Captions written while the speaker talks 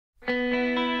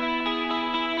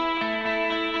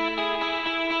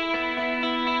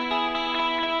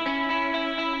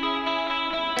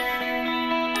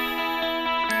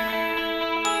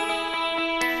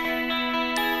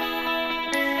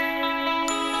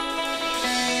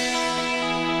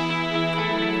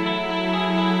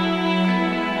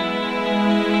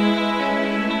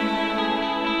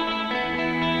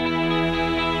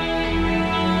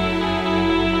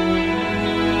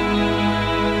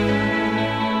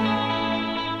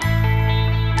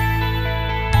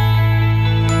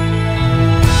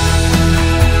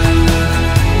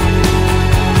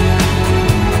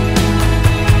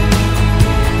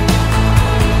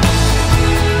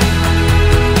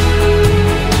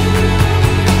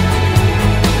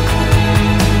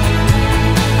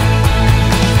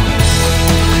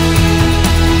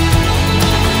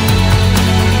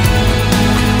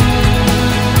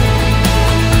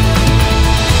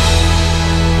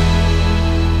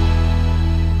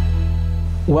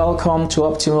Welcome to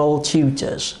Optimal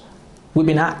Tutors. We've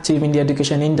been active in the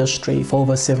education industry for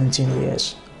over 17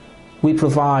 years. We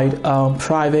provide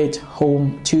private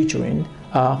home tutoring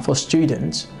for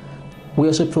students. We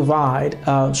also provide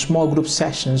small group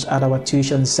sessions at our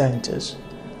tuition centers.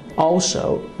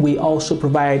 We also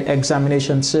provide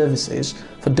examination services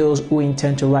for those who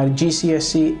intend to write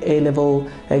GCSE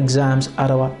A-level exams at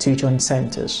our tuition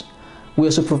centers. We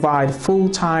also provide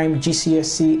full-time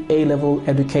GCSE A-level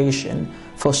education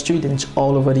for students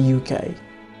all over the UK.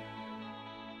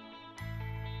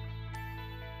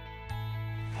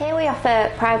 Here we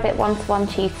offer private one-to-one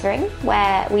tutoring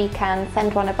where we can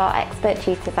send one of our expert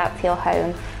tutors out to your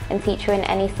home and teach you in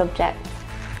any subject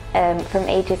from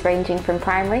ages ranging from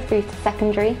primary through to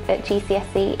secondary at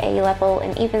GCSE, A-level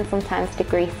and even sometimes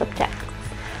degree subjects.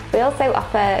 We also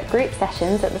offer group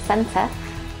sessions at the centre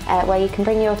where you can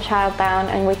bring your child down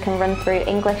and we can run through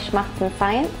English, Maths and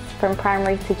Science from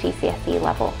primary to GCSE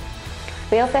level.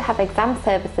 We also have exam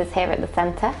services here at the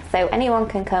centre, so anyone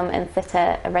can come and sit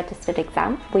a registered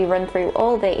exam. We run through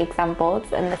all the exam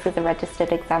boards and this is a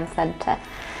registered exam centre.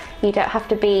 You don't have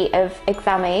to be of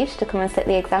exam age to come and sit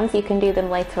the exams, you can do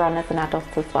them later on as an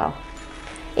adult as well.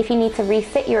 If you need to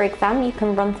resit your exam, you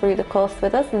can run through the course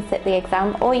with us and sit the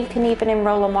exam, or you can even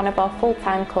enrol on one of our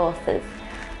full-time courses.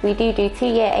 We do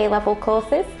 2-year A-level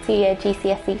courses, 2-year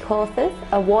GCSE courses,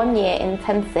 a 1-year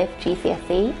intensive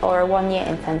GCSE or a 1-year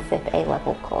intensive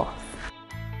A-level course.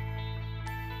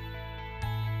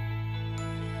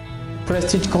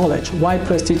 Prestige College. Why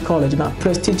Prestige College? Now,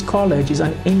 Prestige College is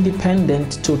an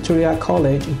independent tutorial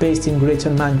college based in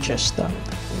Greater Manchester.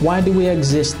 Why do we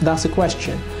exist? That's the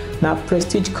question. Now,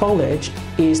 Prestige College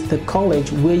is the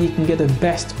college where you can get the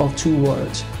best of two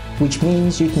worlds, which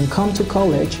means you can come to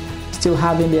college still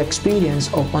having the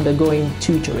experience of undergoing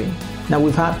tutoring. Now,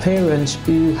 we've had parents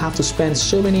who have to spend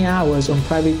so many hours on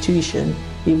private tuition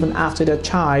even after their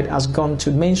child has gone to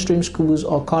mainstream schools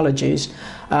or colleges,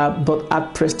 but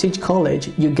at Prestige College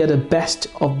you get the best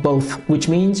of both, which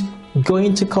means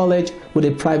going to college with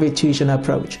a private tuition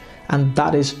approach, and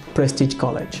that is Prestige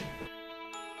College.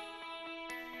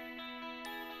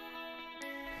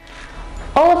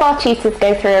 All of our tutors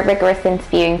go through a rigorous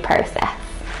interviewing process.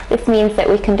 This means that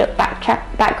we conduct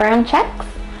background checks,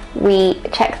 we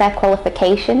check their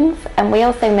qualifications, and we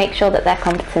also make sure that they're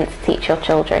competent to teach your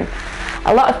children.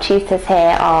 A lot of tutors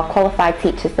here are qualified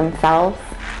teachers themselves,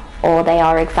 or they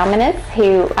are examiners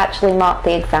who actually mark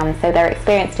the exam, so they're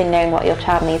experienced in knowing what your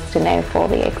child needs to know for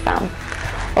the exam.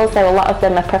 Also, a lot of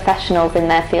them are professionals in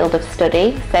their field of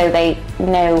study, so they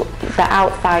know the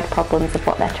outside problems of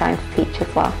what they're trying to teach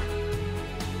as well.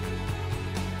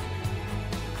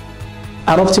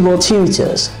 At Optimal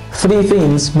Tutors, 3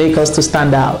 things make us to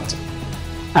stand out,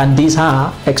 and these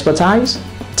are expertise,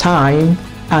 time,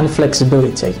 and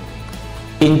flexibility.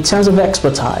 In terms of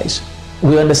expertise,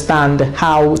 we understand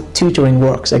how tutoring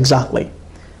works exactly.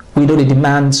 We know the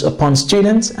demands upon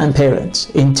students and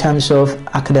parents in terms of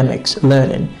academics,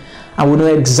 learning, and we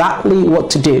know exactly what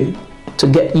to do to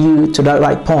get you to that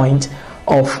right point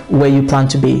of where you plan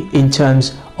to be in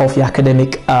terms of your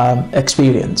academic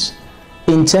experience.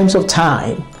 In terms of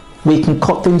time, we can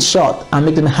cut things short and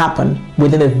make them happen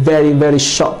within a very, very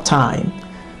short time.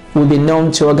 We've been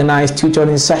known to organize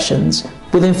tutoring sessions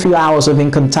within a few hours of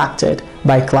being contacted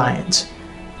by clients.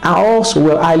 And also,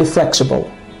 we're highly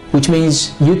flexible, which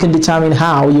means you can determine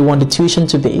how you want the tuition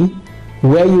to be,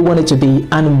 where you want it to be,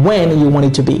 and when you want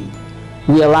it to be.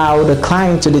 We allow the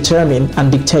client to determine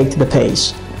and dictate the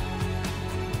pace.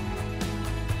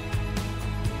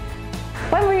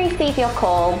 When we receive your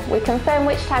call, we confirm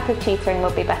which type of tutoring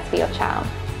will be best for your child.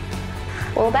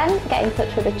 We'll then get in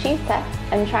touch with a tutor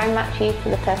and try and match you to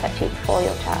the perfect tutor for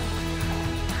your child.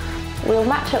 We'll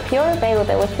match up your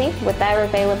availability with their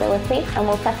availability and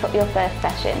we'll set up your first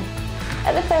session.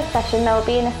 At the first session there will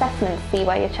be an assessment to see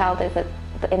where your child is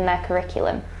in their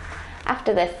curriculum.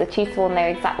 After this, the tutor will know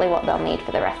exactly what they'll need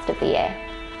for the rest of the year.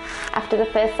 After the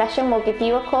first session we'll give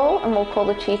you a call and we'll call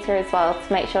the tutor as well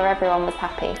to make sure everyone was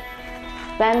happy.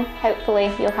 Then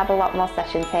hopefully you'll have a lot more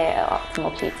sessions here at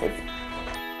Optimal Tutors.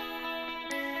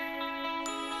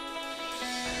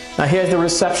 Now here's the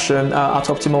reception at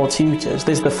Optimal Tutors.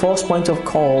 This is the first point of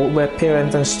call where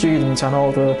parents and students and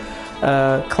all the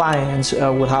clients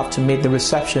will have to meet the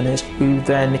receptionist, who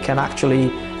then can actually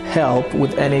help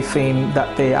with anything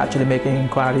that they actually make an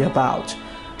inquiry about.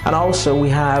 And also we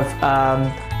have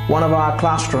one of our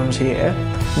classrooms here.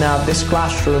 Now this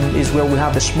classroom is where we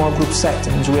have the small group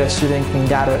settings where students can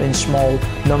gather in small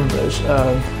numbers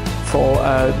for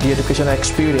the educational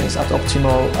experience at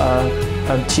Optimal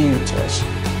Tutors.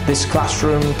 This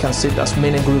classroom can sit as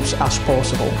many groups as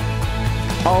possible.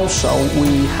 Also,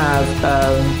 we have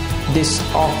this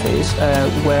office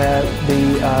where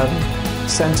the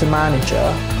center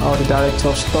manager or the director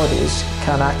of studies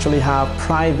can actually have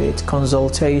private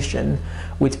consultation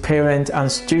with parents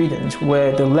and students,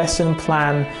 where the lesson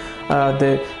plan,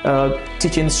 the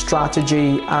teaching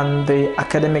strategy and the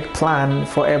academic plan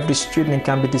for every student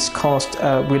can be discussed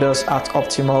with us at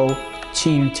Optimal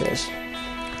Tutors.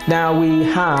 Now we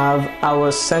have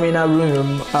our seminar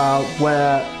room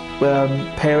where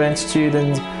parents,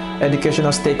 students,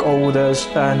 educational stakeholders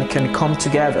can come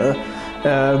together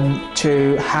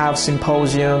to have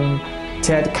symposium,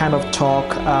 TED kind of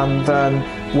talk, and then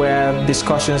where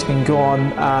discussions can go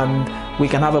on, and we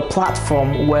can have a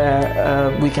platform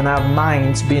where we can have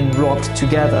minds being rubbed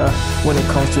together when it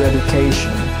comes to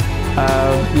education.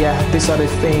 These are the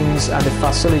things and the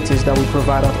facilities that we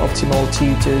provide at Optimal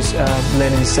Tutors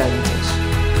Learning Centers.